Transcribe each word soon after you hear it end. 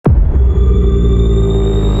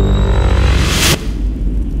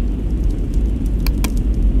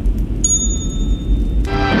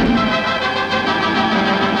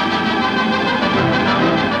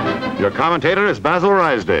commentator is Basil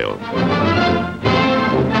Rysdale.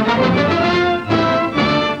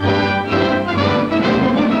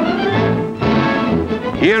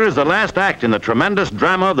 Here is the last act in the tremendous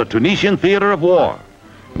drama of the Tunisian theater of war,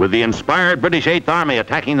 with the inspired British 8th Army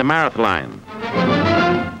attacking the Mareth line.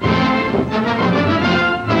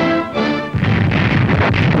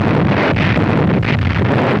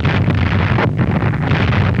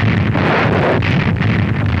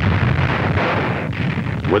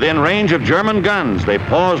 Within range of German guns, they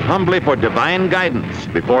paused humbly for divine guidance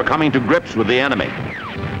before coming to grips with the enemy.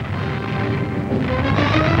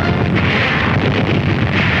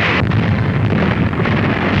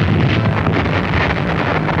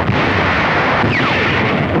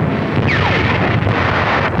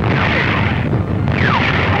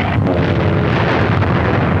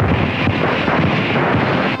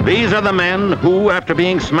 These are the men who, after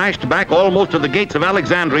being smashed back almost to the gates of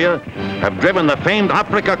Alexandria, have driven the famed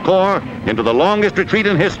Afrika Korps into the longest retreat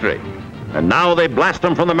in history. And now they blast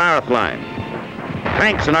them from the Mareth line.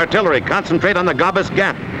 Tanks and artillery concentrate on the Gabas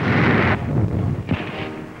Gap.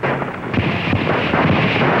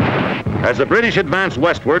 As the British advance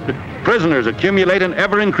westward, prisoners accumulate in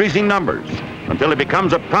ever-increasing numbers until it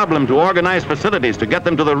becomes a problem to organize facilities to get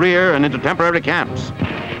them to the rear and into temporary camps.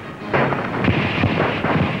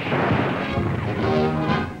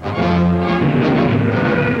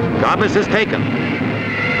 Gabas is taken.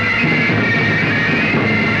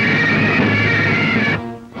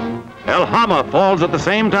 El Hama falls at the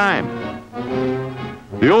same time.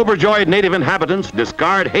 The overjoyed native inhabitants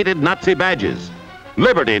discard hated Nazi badges.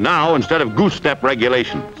 Liberty now instead of goose step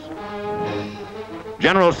regulations.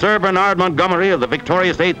 General Sir Bernard Montgomery of the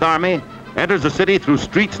victorious 8th Army enters the city through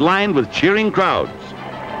streets lined with cheering crowds.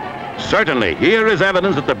 Certainly, here is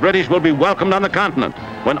evidence that the British will be welcomed on the continent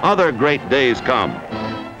when other great days come.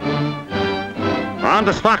 On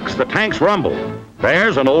to Sfax, the tanks rumble.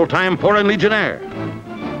 There's an old-time foreign legionnaire.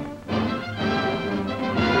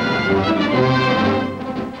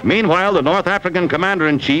 Meanwhile, the North African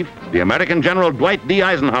commander-in-chief, the American General Dwight D.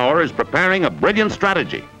 Eisenhower, is preparing a brilliant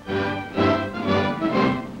strategy.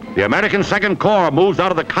 The American Second Corps moves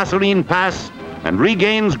out of the Kasserine Pass and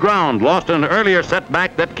regains ground lost in an earlier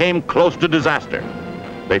setback that came close to disaster.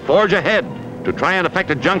 They forge ahead to try and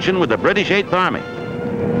effect a junction with the British 8th Army.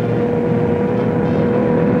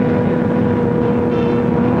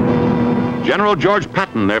 General George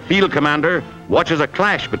Patton, their field commander, watches a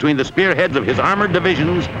clash between the spearheads of his armored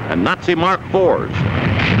divisions and Nazi Mark IVs.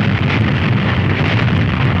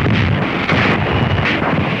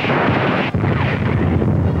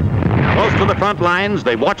 Close to the front lines,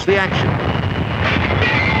 they watch the action.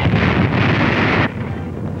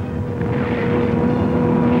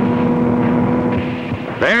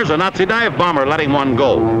 There's a Nazi dive bomber letting one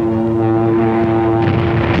go.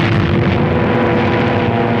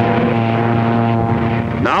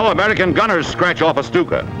 Now American gunners scratch off a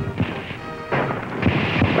Stuka.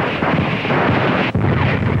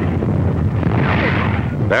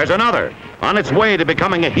 There's another, on its way to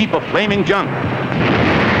becoming a heap of flaming junk.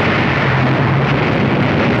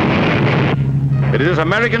 It is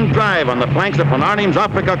American drive on the flanks of von Arnim's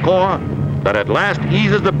Afrika Korps that at last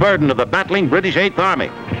eases the burden of the battling British 8th Army,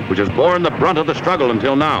 which has borne the brunt of the struggle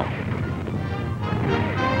until now.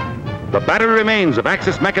 The battery remains of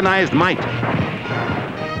Axis mechanized might.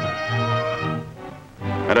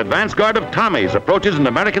 An advance guard of Tommies approaches an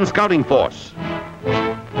American scouting force.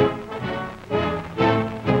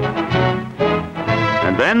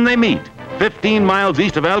 And then they meet, 15 miles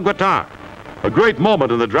east of El Guatar, a great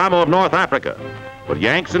moment in the drama of North Africa. But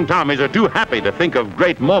Yanks and Tommies are too happy to think of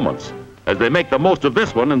great moments as they make the most of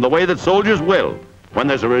this one in the way that soldiers will when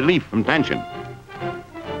there's a relief from tension.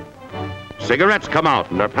 Cigarettes come out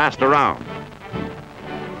and are passed around.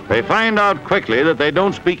 They find out quickly that they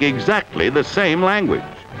don't speak exactly the same language,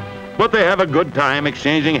 but they have a good time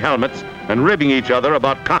exchanging helmets and ribbing each other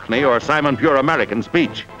about Cockney or Simon Pure American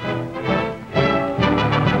speech.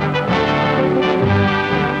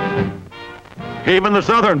 Even the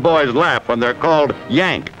Southern boys laugh when they're called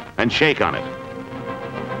Yank and shake on it.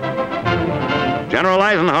 General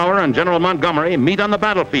Eisenhower and General Montgomery meet on the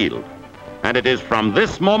battlefield, and it is from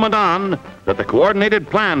this moment on that the coordinated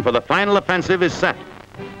plan for the final offensive is set.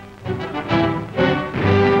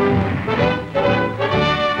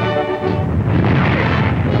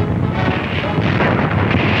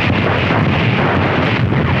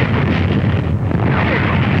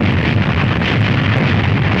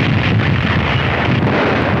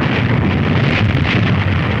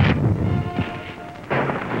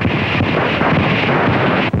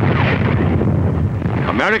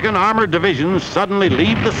 American armored divisions suddenly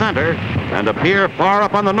leave the center and appear far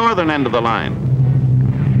up on the northern end of the line.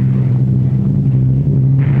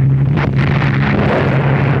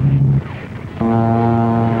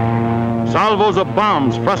 Salvos of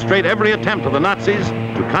bombs frustrate every attempt of the Nazis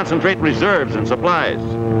to concentrate reserves and supplies.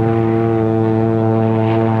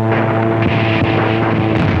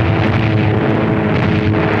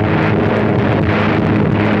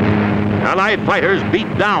 Allied fighters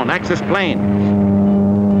beat down Axis planes,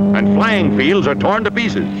 and flying fields are torn to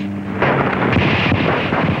pieces.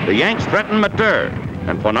 The Yanks threaten Mater,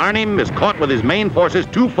 and von Arnim is caught with his main forces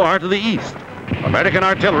too far to the east. American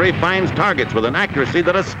artillery finds targets with an accuracy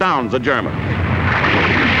that astounds the Germans.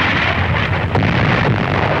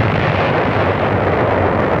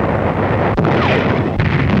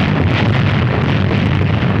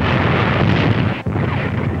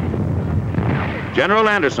 General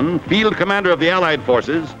Anderson, field commander of the Allied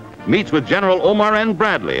forces, meets with General Omar N.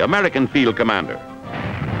 Bradley, American field commander.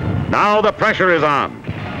 Now the pressure is on.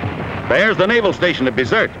 There's the naval station at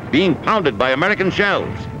Bizerte, being pounded by American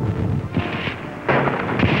shells.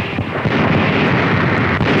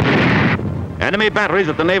 Enemy batteries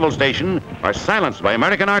at the naval station are silenced by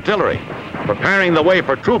American artillery, preparing the way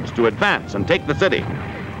for troops to advance and take the city.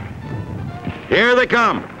 Here they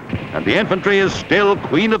come, and the infantry is still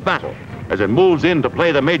queen of battle as it moves in to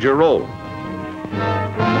play the major role.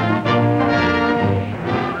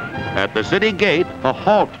 At the city gate, a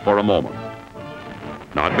halt for a moment.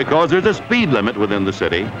 Not because there's a speed limit within the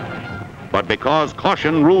city, but because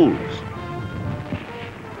caution rules.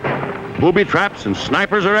 Booby traps and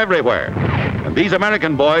snipers are everywhere, and these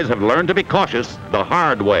American boys have learned to be cautious the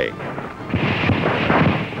hard way.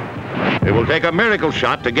 It will take a miracle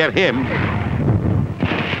shot to get him.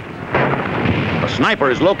 A sniper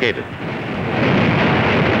is located.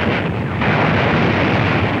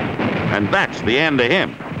 And that's the end of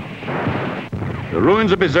him. The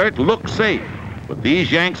ruins of Bizerte look safe, but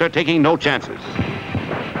these Yanks are taking no chances.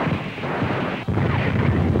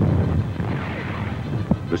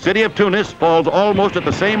 The city of Tunis falls almost at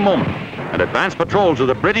the same moment, and advanced patrols of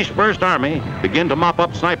the British First Army begin to mop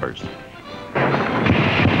up snipers.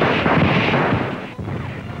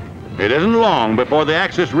 It isn't long before the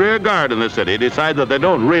Axis rear guard in the city decide that they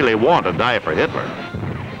don't really want to die for Hitler.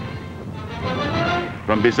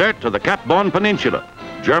 From Bizerte to the Cap Bon Peninsula,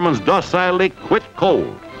 Germans docilely quit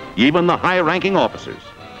cold, even the high-ranking officers.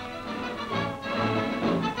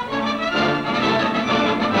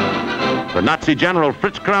 The Nazi General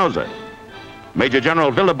Fritz Krause, Major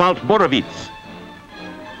General Willibald Borowitz,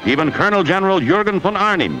 even Colonel General Jürgen von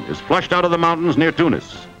Arnim is flushed out of the mountains near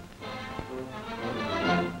Tunis.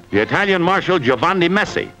 The Italian Marshal Giovanni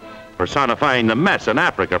Messi, personifying the mess in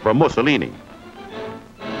Africa for Mussolini.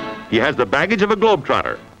 He has the baggage of a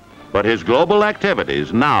globetrotter, but his global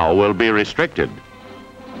activities now will be restricted.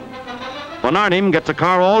 Von Arnim gets a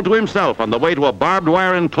car all to himself on the way to a barbed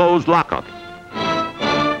wire enclosed lockup.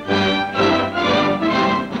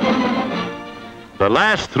 The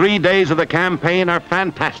last 3 days of the campaign are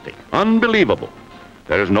fantastic, unbelievable.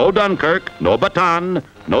 There is no Dunkirk, no Bataan,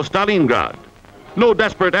 no Stalingrad, no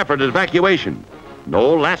desperate effort at evacuation,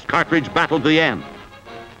 no last cartridge battle to the end.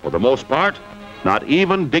 For the most part, not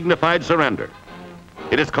even dignified surrender.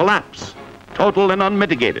 It is collapse, total and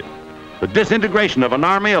unmitigated. The disintegration of an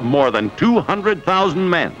army of more than 200,000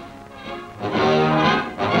 men.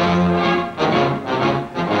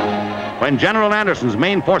 When General Anderson's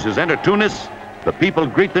main forces enter Tunis, the people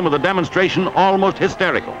greet them with a demonstration almost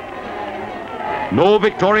hysterical. No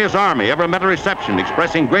victorious army ever met a reception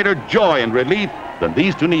expressing greater joy and relief than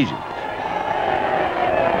these Tunisians.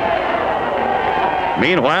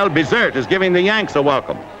 Meanwhile, Bizerte is giving the Yanks a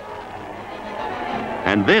welcome.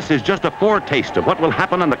 And this is just a foretaste of what will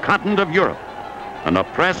happen on the continent of Europe. An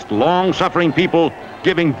oppressed, long-suffering people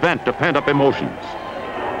giving vent to pent-up emotions.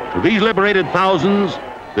 To these liberated thousands,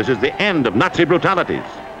 this is the end of Nazi brutalities,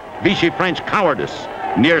 Vichy French cowardice,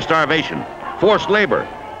 near starvation, forced labor.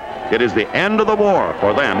 It is the end of the war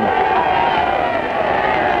for them.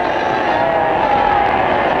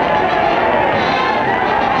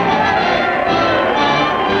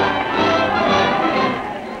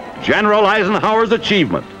 General Eisenhower's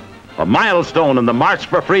achievement, a milestone in the march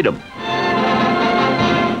for freedom.